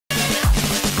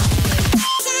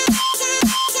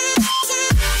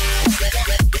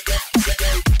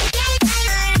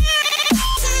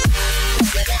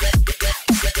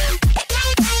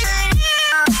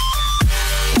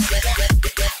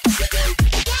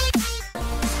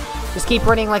Just keep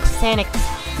running like Sonic.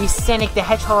 Be Sonic the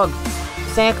Hedgehog.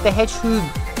 Sonic the Hedgehog.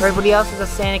 Everybody else is a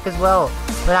Sonic as well.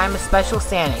 But I'm a special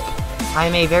Sonic. I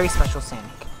am a very special Sonic.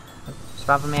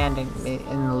 Survival Man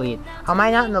in the lead. How am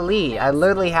I not in the lead? I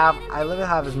literally have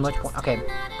as much point. Okay.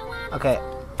 Okay.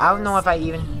 I don't know if I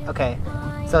even. Okay.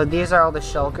 So these are all the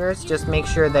shulkers. Just make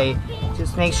sure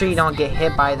you don't get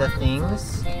hit by the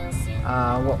things.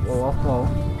 Whoa.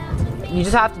 You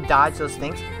just have to dodge those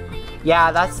things.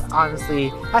 Yeah, that's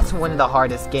one of the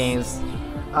hardest games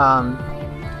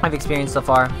I've experienced so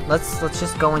far. Let's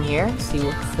just go in here.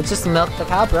 Let's just milk the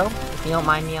cow, bro. If you don't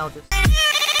mind me, I'll just.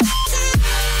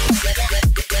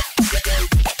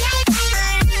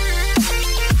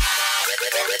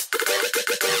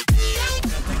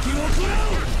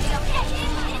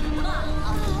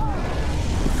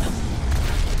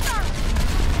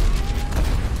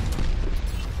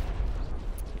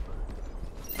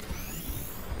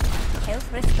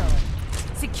 Health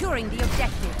restored. Securing the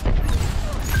objective.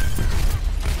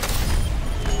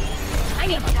 I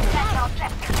need to defend our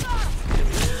objective.